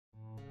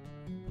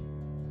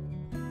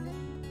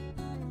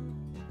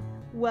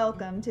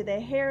Welcome to the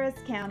Harris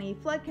County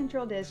Flood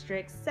Control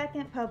District's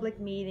second public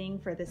meeting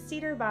for the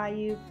Cedar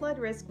Bayou Flood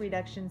Risk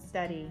Reduction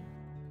Study.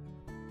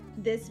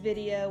 This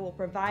video will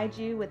provide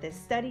you with a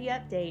study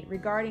update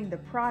regarding the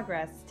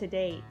progress to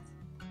date.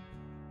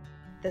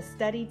 The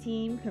study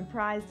team,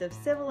 comprised of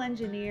civil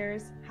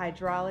engineers,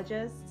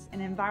 hydrologists,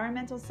 and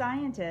environmental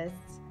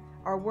scientists,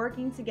 are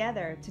working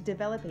together to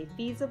develop a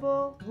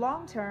feasible,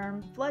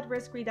 long-term flood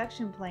risk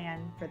reduction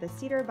plan for the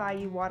Cedar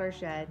Bayou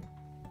watershed.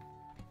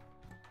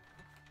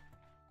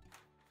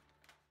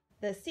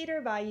 The Cedar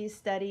Bayou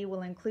study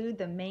will include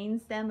the main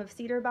stem of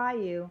Cedar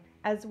Bayou,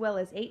 as well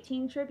as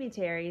 18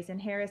 tributaries in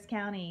Harris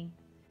County,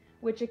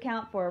 which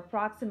account for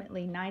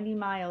approximately 90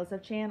 miles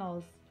of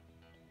channels.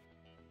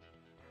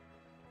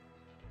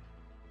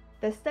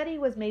 The study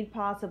was made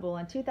possible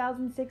in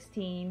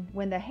 2016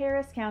 when the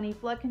Harris County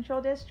Flood Control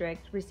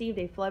District received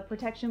a flood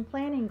protection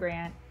planning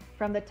grant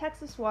from the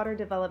Texas Water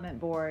Development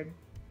Board.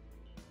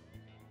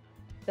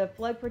 The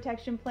flood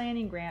protection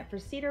planning grant for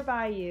Cedar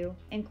Bayou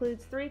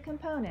includes three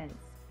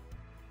components: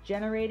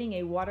 generating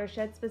a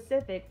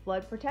watershed-specific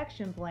flood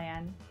protection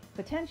plan,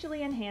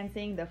 potentially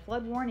enhancing the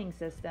flood warning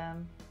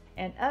system,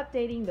 and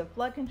updating the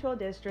Flood Control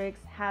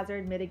District's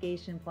hazard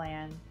mitigation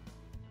plan.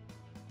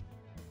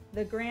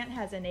 The grant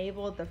has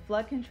enabled the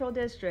Flood Control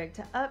District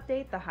to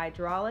update the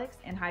hydraulics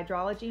and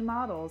hydrology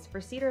models for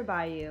Cedar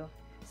Bayou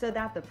so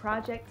that the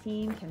project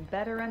team can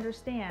better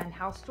understand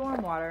how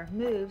stormwater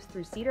moves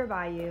through Cedar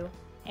Bayou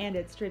and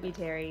its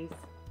tributaries.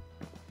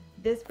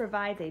 This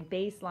provides a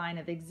baseline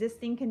of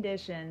existing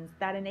conditions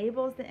that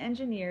enables the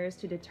engineers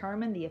to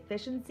determine the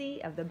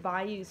efficiency of the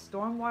bayou's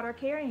stormwater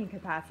carrying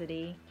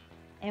capacity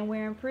and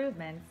where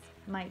improvements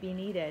might be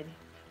needed.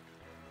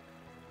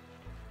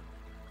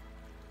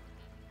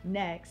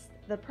 Next,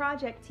 the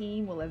project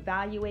team will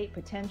evaluate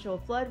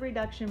potential flood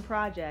reduction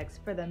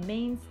projects for the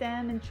main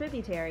stem and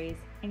tributaries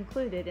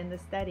included in the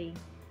study.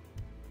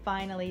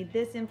 Finally,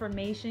 this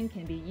information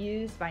can be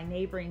used by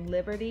neighboring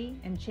Liberty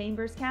and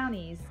Chambers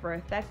counties for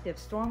effective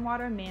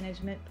stormwater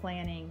management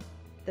planning.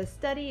 The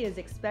study is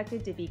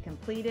expected to be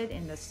completed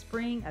in the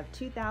spring of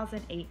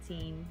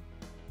 2018.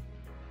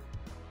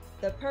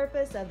 The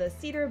purpose of the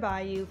Cedar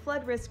Bayou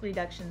Flood Risk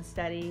Reduction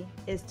Study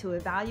is to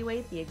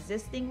evaluate the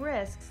existing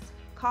risks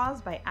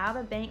caused by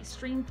out-of-bank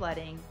stream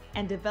flooding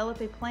and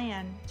develop a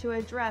plan to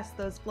address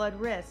those flood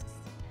risks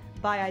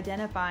by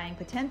identifying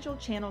potential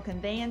channel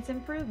conveyance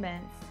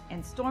improvements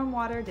and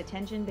stormwater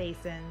detention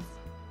basins.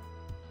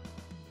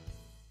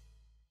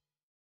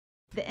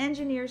 The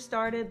engineers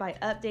started by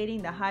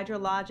updating the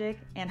hydrologic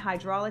and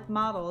hydraulic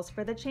models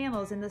for the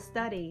channels in the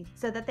study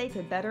so that they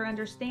could better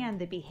understand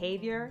the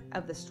behavior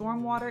of the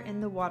stormwater in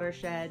the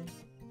watershed.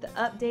 The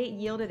update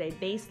yielded a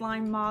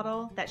baseline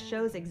model that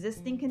shows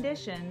existing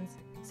conditions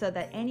so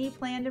that any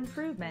planned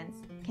improvements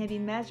can be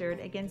measured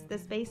against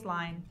this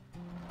baseline.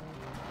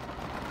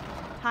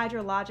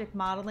 Hydrologic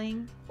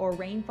modeling, or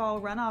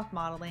rainfall runoff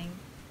modeling,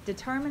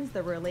 determines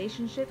the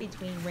relationship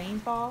between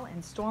rainfall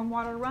and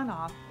stormwater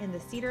runoff in the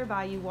Cedar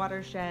Bayou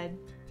watershed.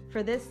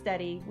 For this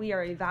study, we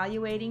are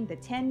evaluating the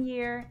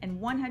 10-year and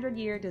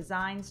 100-year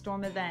design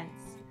storm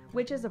events,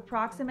 which is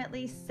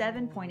approximately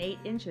 7.8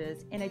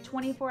 inches in a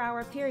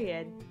 24-hour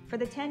period for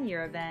the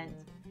 10-year event,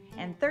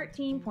 and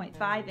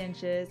 13.5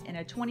 inches in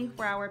a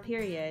 24-hour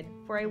period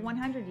for a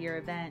 100-year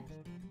event.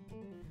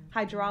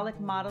 Hydraulic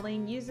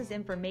modeling uses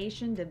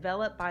information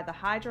developed by the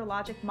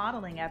hydrologic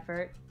modeling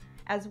effort,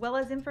 as well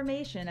as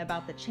information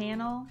about the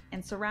channel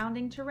and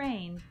surrounding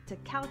terrain to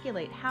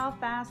calculate how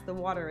fast the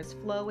water is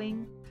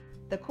flowing,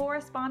 the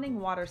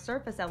corresponding water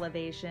surface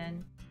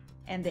elevation,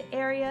 and the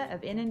area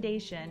of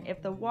inundation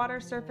if the water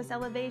surface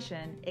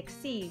elevation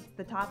exceeds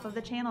the top of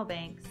the channel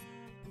banks.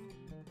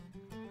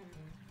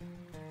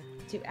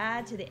 To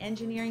add to the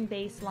engineering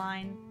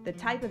baseline, the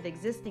type of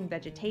existing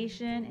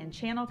vegetation and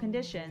channel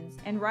conditions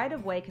and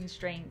right-of-way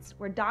constraints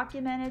were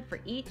documented for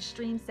each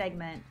stream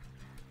segment.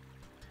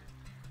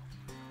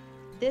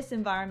 This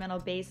environmental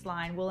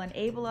baseline will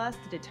enable us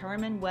to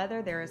determine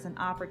whether there is an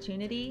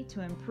opportunity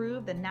to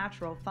improve the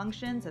natural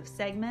functions of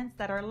segments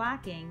that are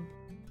lacking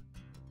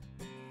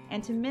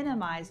and to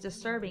minimize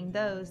disturbing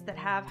those that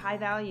have high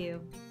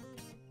value.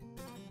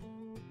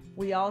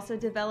 We also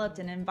developed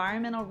an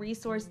environmental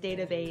resource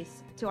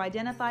database to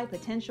identify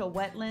potential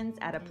wetlands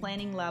at a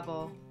planning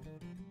level.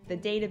 The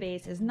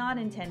database is not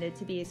intended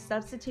to be a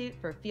substitute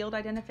for field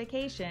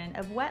identification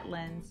of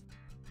wetlands,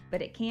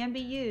 but it can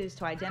be used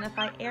to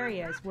identify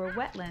areas where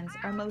wetlands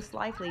are most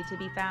likely to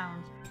be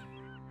found.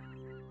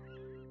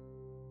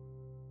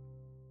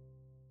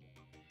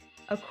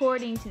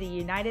 According to the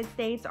United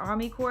States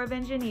Army Corps of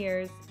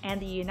Engineers and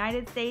the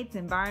United States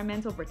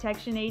Environmental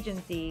Protection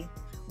Agency,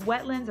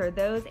 wetlands are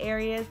those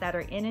areas that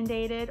are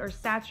inundated or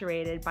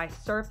saturated by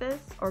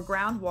surface or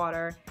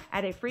groundwater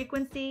at a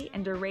frequency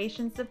and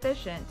duration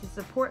sufficient to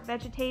support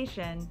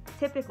vegetation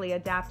typically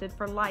adapted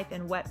for life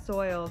in wet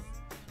soils.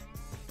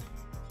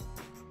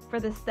 For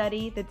the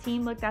study, the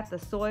team looked at the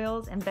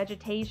soils and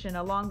vegetation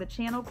along the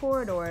channel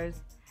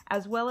corridors,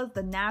 as well as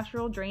the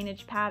natural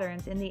drainage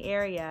patterns in the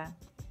area.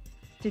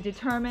 to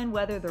determine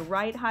whether the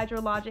right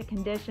hydrologic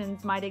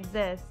conditions might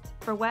exist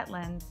for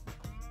wetlands.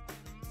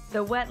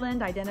 The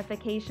wetland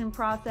identification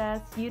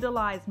process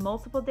utilized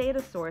multiple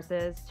data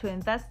sources to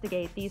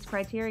investigate these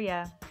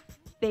criteria.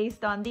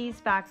 Based on these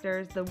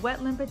factors, the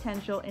wetland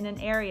potential in an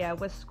area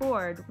was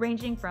scored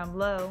ranging from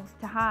low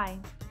to high.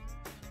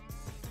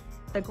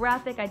 The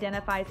graphic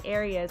identifies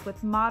areas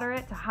with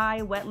moderate to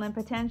high wetland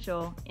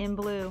potential in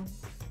blue.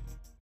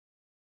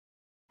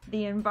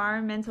 The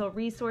Environmental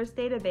Resource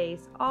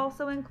Database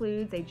also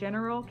includes a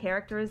general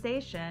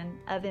characterization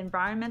of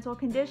environmental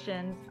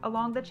conditions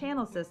along the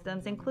channel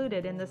systems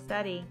included in the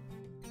study.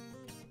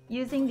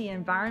 Using the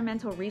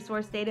Environmental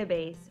Resource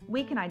Database,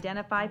 we can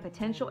identify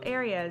potential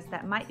areas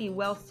that might be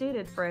well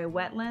suited for a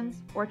wetlands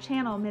or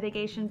channel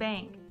mitigation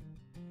bank.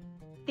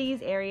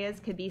 These areas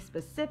could be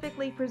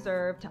specifically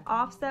preserved to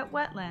offset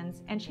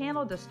wetlands and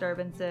channel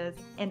disturbances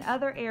in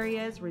other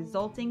areas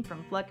resulting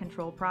from flood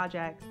control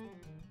projects.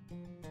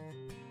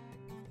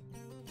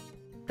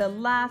 The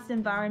last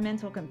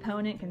environmental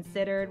component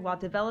considered while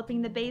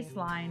developing the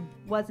baseline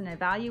was an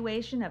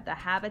evaluation of the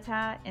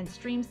habitat and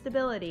stream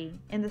stability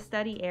in the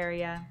study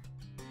area.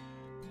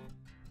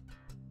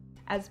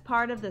 As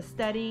part of the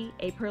study,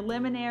 a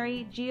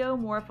preliminary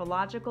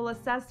geomorphological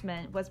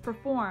assessment was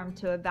performed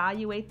to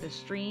evaluate the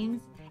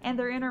streams and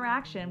their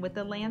interaction with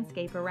the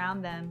landscape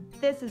around them.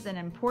 This is an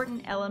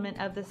important element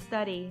of the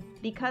study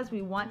because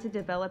we want to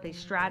develop a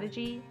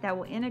strategy that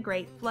will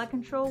integrate flood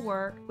control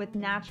work with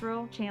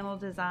natural channel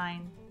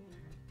design.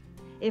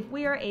 If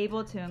we are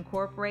able to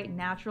incorporate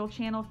natural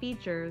channel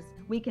features,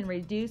 we can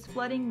reduce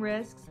flooding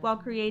risks while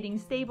creating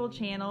stable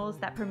channels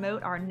that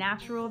promote our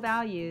natural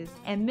values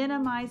and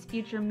minimize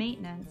future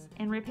maintenance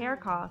and repair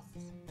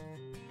costs.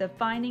 The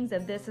findings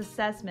of this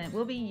assessment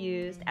will be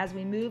used as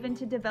we move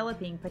into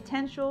developing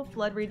potential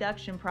flood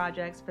reduction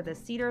projects for the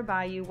Cedar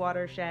Bayou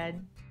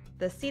watershed.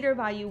 The Cedar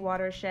Bayou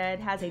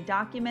watershed has a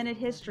documented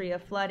history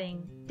of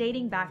flooding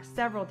dating back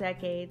several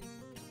decades.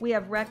 We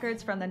have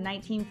records from the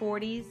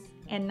 1940s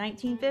and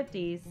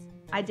 1950s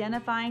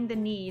identifying the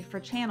need for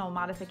channel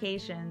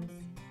modifications.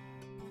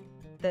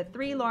 The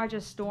three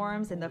largest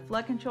storms in the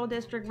flood control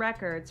district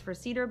records for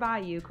Cedar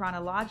Bayou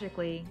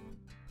chronologically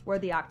were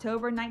the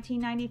October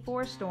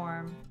 1994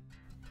 storm,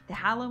 the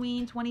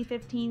Halloween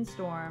 2015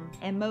 storm,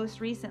 and most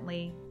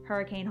recently,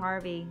 Hurricane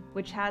Harvey,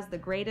 which has the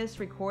greatest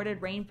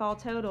recorded rainfall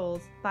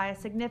totals by a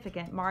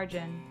significant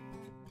margin.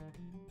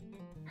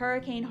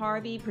 Hurricane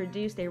Harvey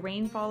produced a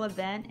rainfall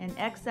event in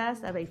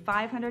excess of a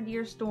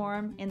 500-year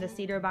storm in the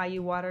Cedar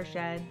Bayou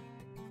watershed.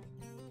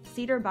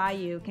 Cedar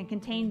Bayou can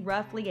contain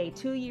roughly a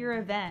 2-year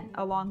event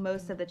along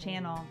most of the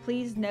channel.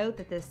 Please note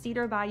that the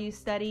Cedar Bayou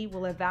study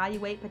will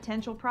evaluate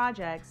potential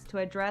projects to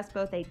address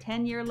both a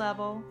 10-year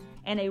level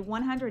and a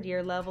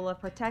 100-year level of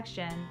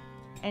protection,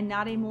 and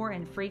not a more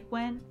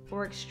infrequent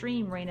or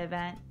extreme rain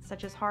event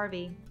such as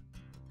Harvey.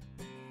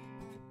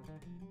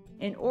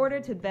 In order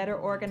to better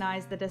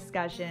organize the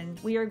discussion,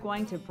 we are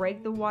going to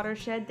break the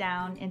watershed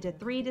down into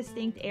 3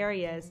 distinct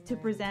areas to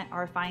present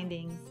our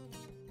findings.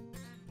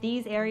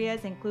 These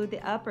areas include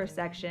the upper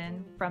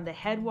section from the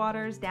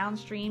headwaters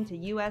downstream to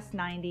US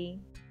 90,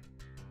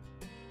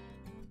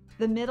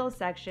 the middle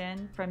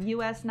section from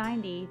US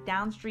 90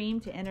 downstream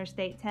to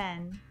Interstate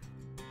 10,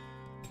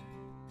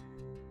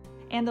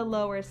 and the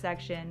lower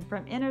section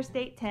from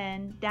Interstate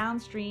 10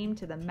 downstream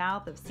to the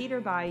mouth of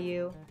Cedar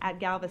Bayou at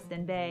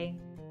Galveston Bay.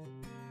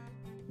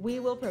 We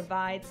will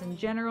provide some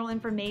general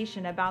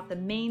information about the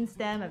main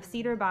stem of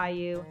Cedar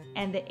Bayou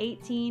and the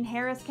 18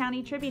 Harris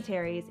County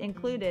tributaries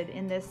included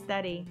in this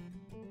study.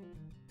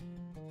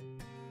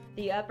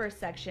 The upper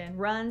section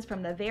runs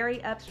from the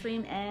very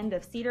upstream end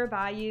of Cedar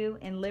Bayou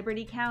in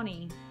Liberty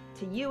County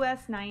to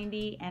US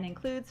 90 and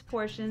includes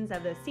portions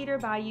of the Cedar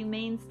Bayou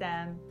main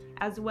stem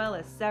as well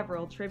as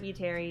several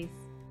tributaries.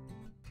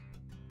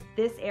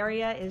 This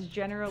area is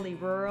generally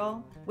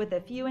rural with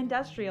a few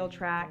industrial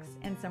tracts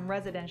and some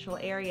residential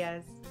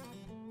areas.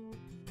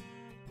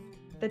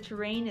 The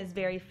terrain is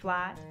very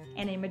flat,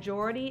 and a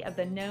majority of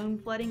the known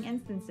flooding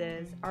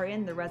instances are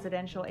in the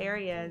residential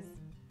areas.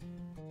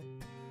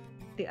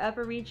 The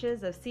upper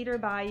reaches of Cedar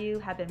Bayou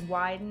have been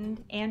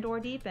widened and/or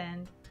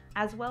deepened,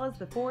 as well as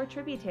the 4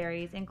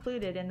 tributaries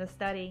included in the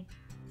study: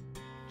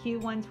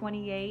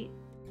 Q128,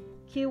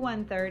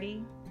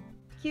 Q130,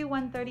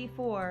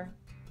 Q134,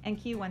 and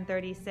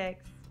Q136.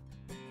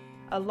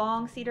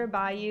 Along Cedar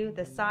Bayou,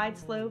 the side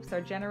slopes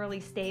are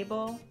generally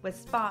stable with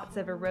spots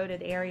of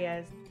eroded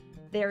areas.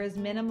 There is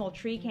minimal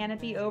tree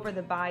canopy over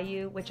the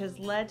bayou, which has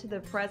led to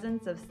the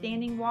presence of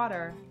standing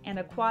water and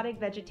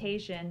aquatic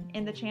vegetation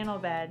in the channel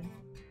bed.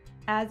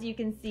 As you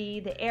can see,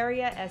 the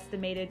area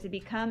estimated to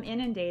become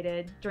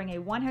inundated during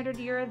a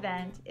 100-year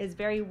event is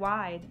very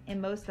wide in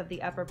most of the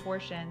upper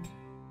portion.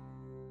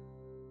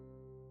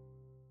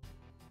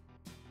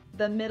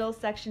 The middle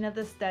section of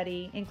the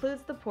study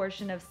includes the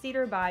portion of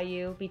Cedar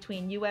Bayou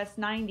between US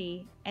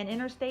 90 and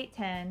Interstate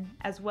 10,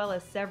 as well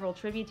as several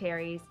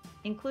tributaries,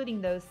 including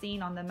those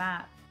seen on the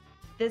map.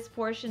 This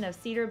portion of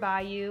Cedar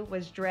Bayou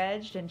was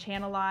dredged and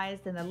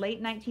channelized in the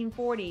late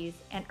 1940s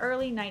and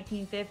early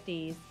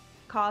 1950s,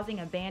 causing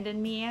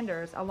abandoned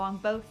meanders along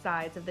both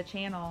sides of the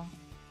channel.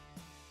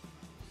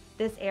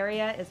 This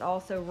area is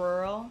also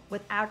rural,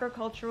 with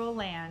agricultural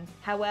land.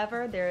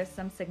 However, there is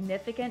some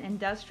significant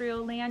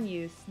industrial land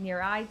use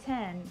near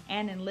I-10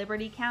 and in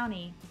Liberty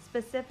County,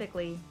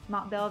 specifically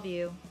Mont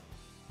Belvieu.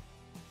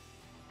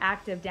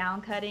 Active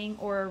downcutting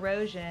or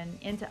erosion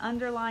into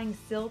underlying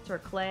silt or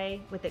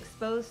clay with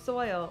exposed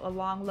soil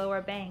along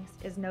lower banks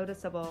is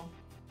noticeable.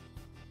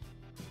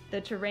 The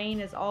terrain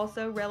is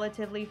also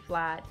relatively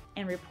flat,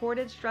 and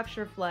reported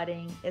structure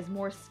flooding is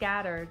more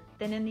scattered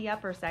than in the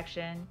upper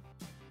section.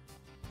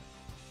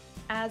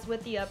 As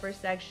with the upper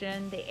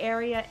section, the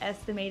area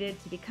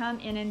estimated to become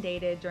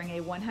inundated during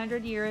a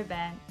 100-year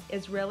event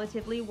is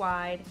relatively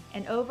wide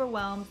and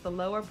overwhelms the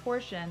lower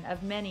portion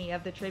of many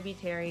of the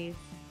tributaries.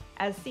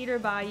 As Cedar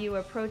Bayou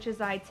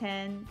approaches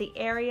I-10, the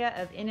area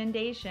of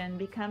inundation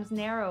becomes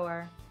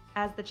narrower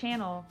as the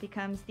channel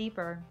becomes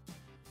deeper.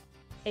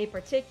 A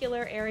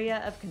particular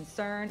area of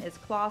concern is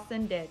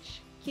Clawson Ditch,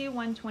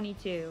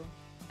 Q122,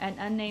 an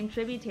unnamed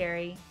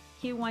tributary,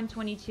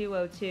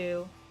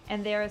 Q12202,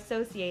 and their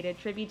associated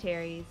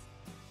tributaries.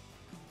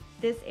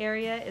 This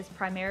area is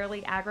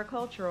primarily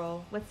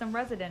agricultural with some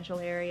residential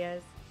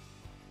areas.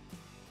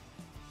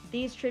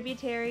 These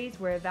tributaries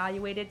were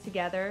evaluated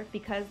together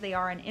because they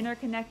are an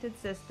interconnected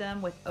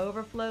system with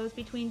overflows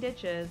between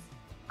ditches,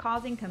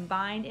 causing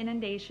combined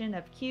inundation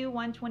of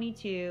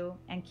Q122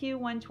 and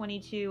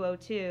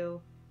Q12202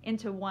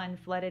 into one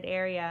flooded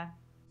area.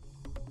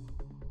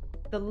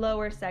 The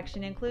lower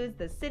section includes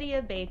the city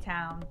of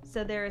Baytown,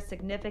 so there is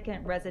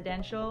significant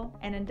residential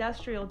and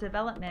industrial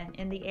development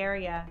in the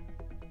area.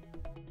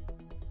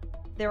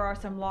 There are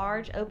some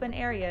large open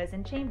areas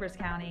in Chambers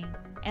County,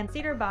 and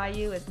Cedar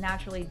Bayou is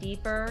naturally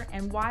deeper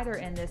and wider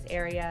in this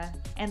area,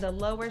 and the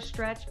lower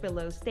stretch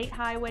below State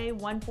Highway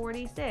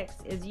 146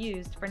 is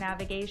used for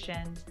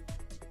navigation.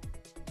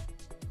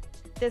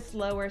 This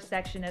lower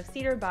section of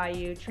Cedar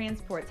Bayou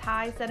transports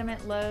high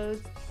sediment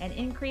loads and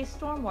increased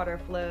stormwater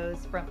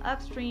flows from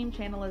upstream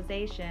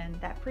channelization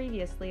that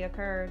previously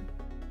occurred.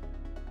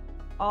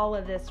 All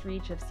of this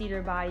reach of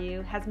Cedar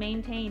Bayou has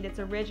maintained its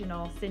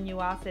original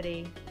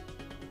sinuosity.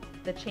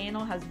 The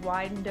channel has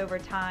widened over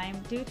time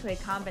due to a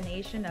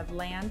combination of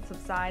land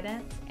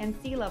subsidence and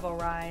sea level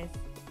rise.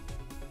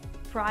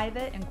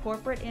 Private and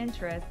corporate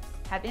interests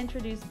have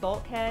introduced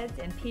bulkheads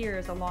and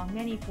piers along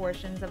many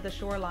portions of the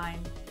shoreline.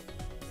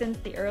 Since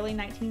the early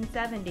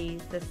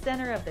 1970s, the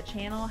center of the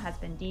channel has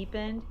been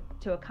deepened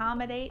to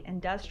accommodate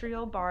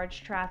industrial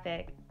barge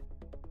traffic.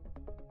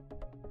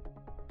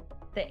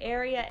 The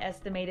area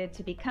estimated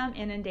to become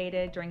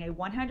inundated during a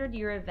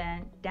 100-year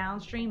event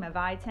downstream of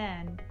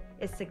I-10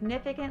 is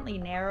significantly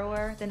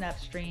narrower than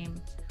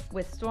upstream,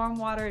 with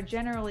stormwater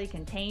generally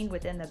contained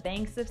within the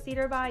banks of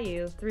Cedar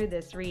Bayou through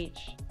this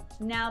reach.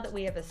 Now that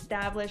we have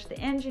established the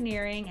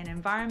engineering and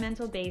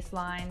environmental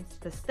baselines,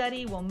 the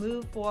study will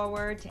move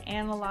forward to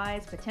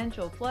analyze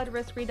potential flood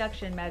risk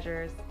reduction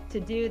measures. To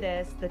do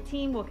this, the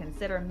team will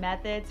consider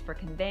methods for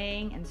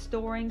conveying and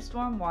storing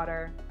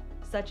stormwater,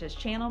 such as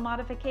channel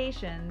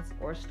modifications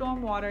or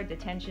stormwater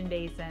detention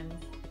basins.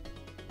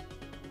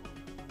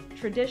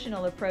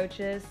 Traditional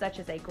approaches such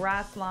as a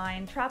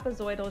grass-lined,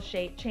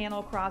 trapezoidal-shaped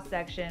channel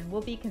cross-section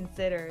will be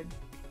considered,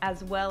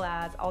 as well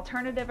as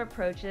alternative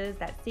approaches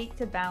that seek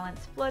to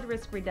balance flood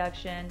risk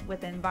reduction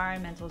with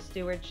environmental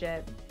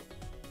stewardship.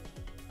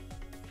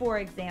 For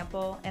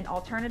example, an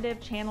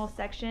alternative channel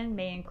section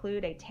may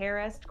include a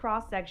terraced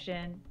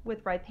cross-section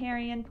with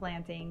riparian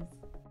plantings.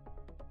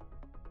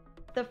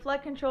 The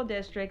Flood Control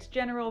District's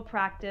general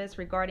practice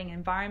regarding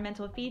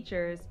environmental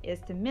features is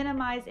to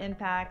minimize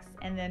impacts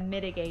and then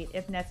mitigate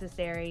if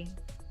necessary.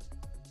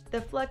 The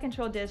Flood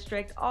Control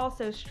District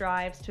also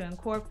strives to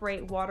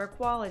incorporate water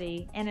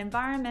quality and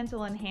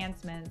environmental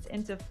enhancements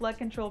into flood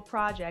control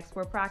projects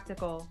where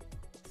practical,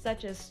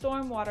 such as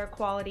stormwater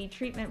quality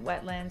treatment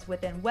wetlands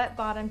within wet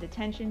bottom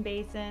detention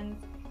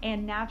basins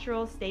and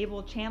natural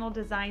stable channel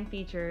design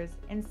features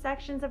in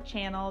sections of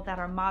channel that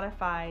are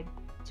modified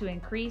to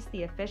increase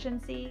the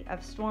efficiency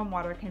of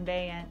stormwater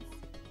conveyance.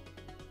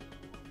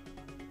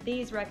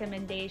 These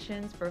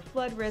recommendations for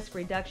flood risk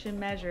reduction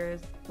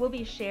measures will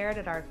be shared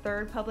at our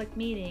third public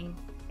meeting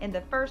in the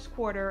first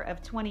quarter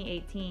of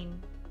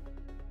 2018.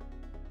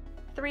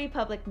 3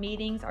 public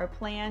meetings are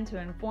planned to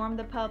inform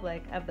the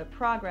public of the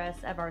progress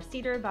of our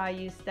Cedar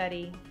Bayou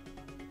study.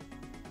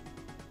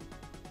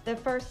 The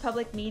first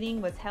public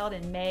meeting was held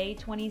in May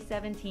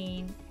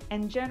 2017,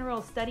 and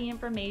general study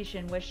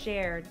information was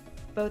shared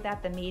both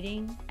at the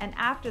meeting and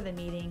after the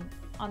meeting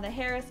on the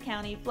Harris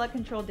County Flood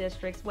Control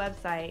District's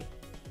website.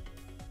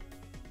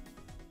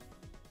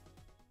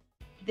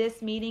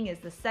 This meeting is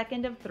the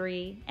second of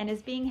 3 and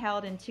is being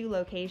held in 2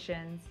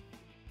 locations.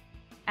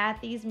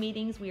 At these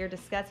meetings, we are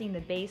discussing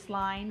the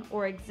baseline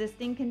or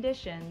existing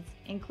conditions,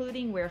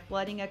 including where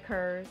flooding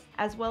occurs,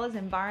 as well as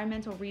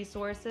environmental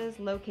resources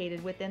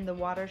located within the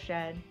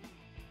watershed.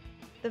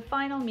 The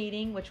final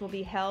meeting, which will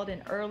be held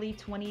in early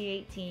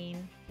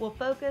 2018, will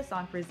focus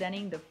on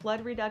presenting the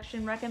flood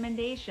reduction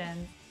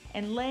recommendations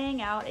and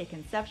laying out a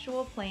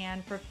conceptual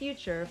plan for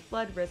future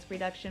flood risk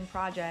reduction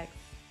projects.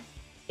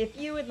 If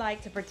you would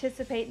like to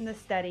participate in the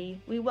study,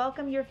 we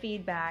welcome your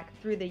feedback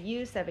through the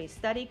use of a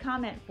study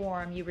comment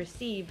form you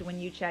received when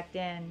you checked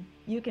in.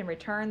 You can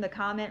return the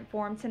comment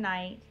form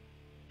tonight,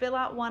 fill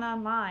out one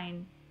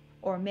online,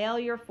 or mail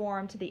your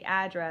form to the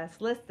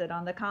address listed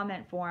on the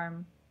comment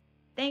form.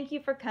 Thank you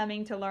for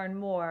coming to learn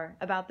more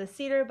about the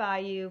Cedar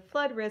Bayou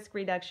Flood Risk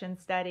Reduction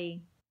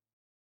Study.